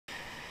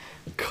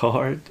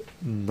Card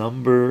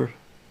number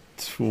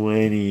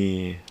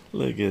 20.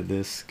 Look at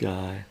this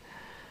guy,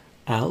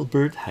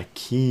 Albert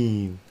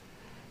Hakim,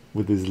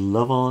 with his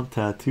love on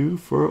tattoo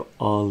for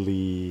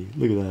Ollie.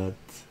 Look at that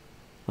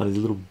on his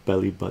little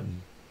belly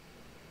button.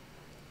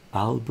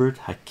 Albert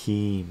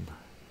Hakim.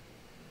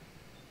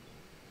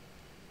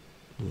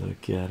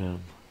 Look at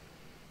him.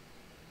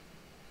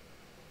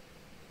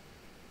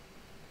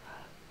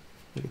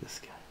 Look at this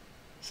guy.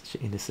 Such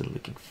an innocent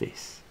looking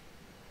face.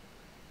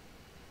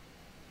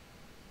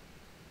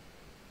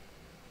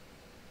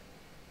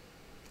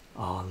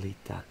 Ollie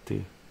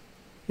tattoo.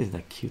 Isn't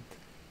that cute?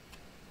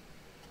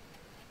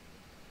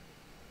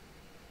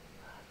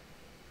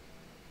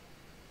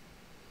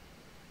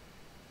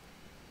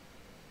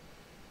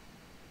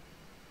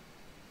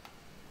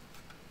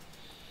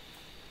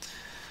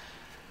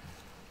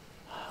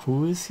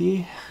 Who is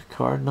he?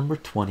 Card number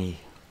 20.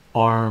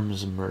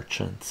 Arms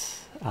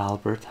merchant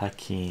Albert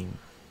Hakim.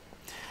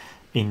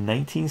 In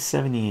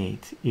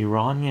 1978,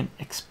 Iranian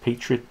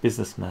expatriate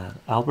businessman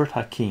Albert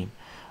Hakim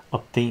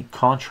obtained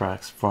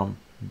contracts from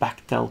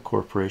Bechtel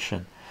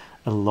Corporation,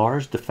 a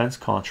large defense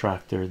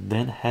contractor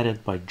then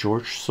headed by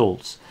George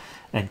Shultz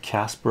and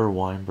Caspar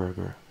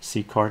Weinberger.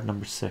 See card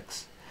number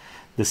 6.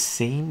 The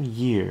same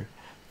year,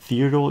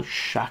 Theodore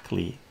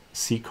Shackley,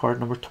 see card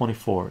number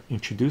 24,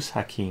 introduced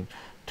Hakim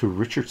to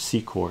Richard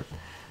Secord,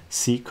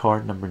 see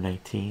card number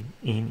 19,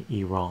 in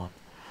Iran.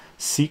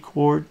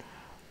 Secord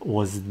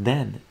was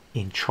then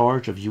in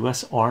charge of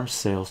US arms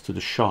sales to the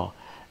Shah,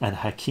 and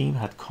Hakim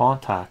had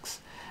contacts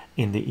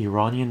in the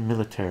Iranian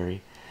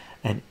military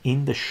and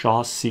in the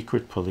Shah's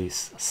secret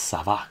police,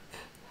 Savak.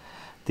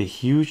 The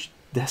huge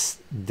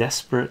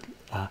desperate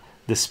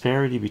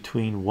disparity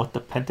between what the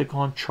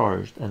Pentagon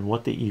charged and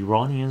what the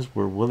Iranians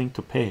were willing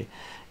to pay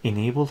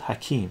enabled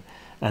Hakim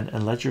and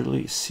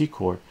allegedly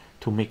Secord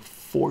to make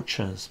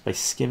fortunes by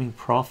skimming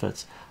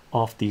profits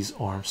off these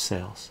arms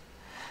sales.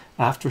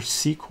 After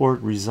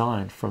Secord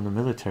resigned from the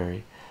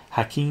military,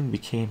 Hakim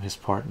became his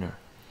partner.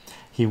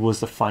 He was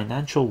the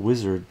financial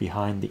wizard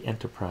behind the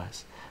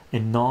enterprise, a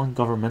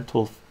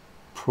non-governmental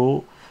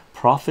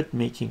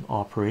profit-making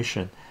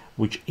operation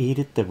which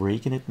aided the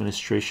Reagan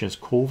administration's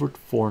covert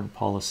foreign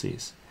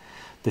policies.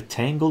 The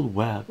tangled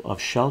web of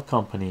shell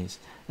companies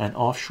and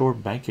offshore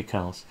bank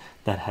accounts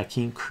that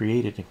Hakim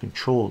created and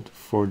controlled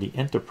for the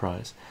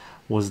enterprise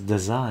was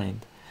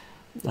designed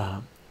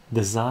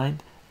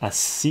as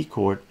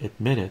Secord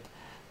admitted,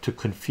 to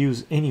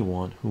confuse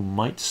anyone who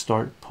might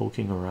start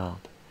poking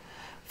around.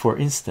 For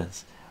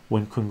instance,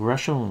 when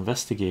congressional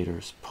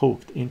investigators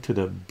poked into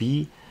the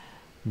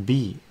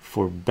BB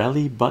for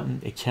belly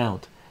button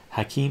account,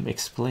 Hakim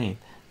explained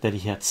that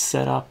he had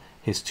set up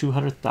his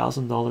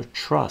 $200,000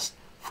 trust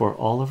for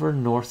Oliver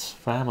North's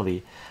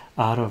family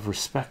out of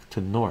respect to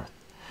North,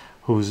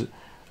 whose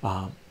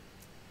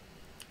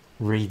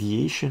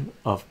radiation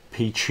of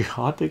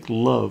patriotic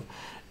love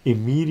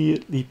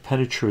immediately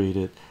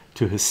penetrated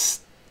to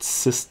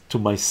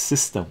my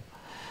system.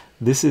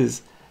 This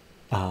is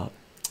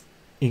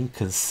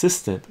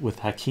inconsistent with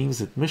Hakim's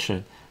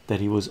admission that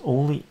he was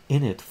only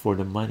in it for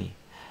the money.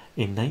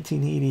 In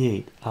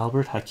 1988,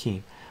 Albert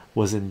Hakim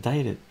was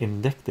indicted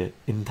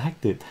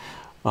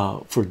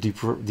for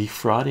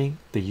defrauding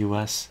the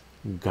US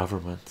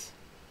government.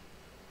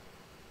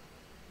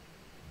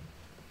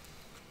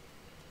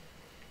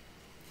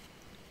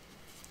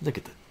 Look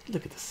at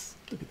this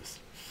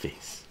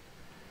face.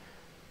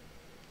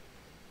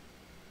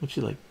 Would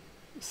you like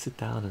sit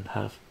down and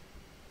have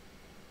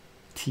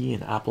tea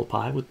and apple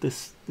pie with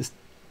this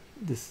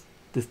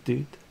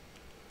dude?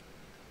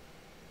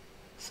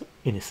 So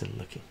innocent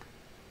looking.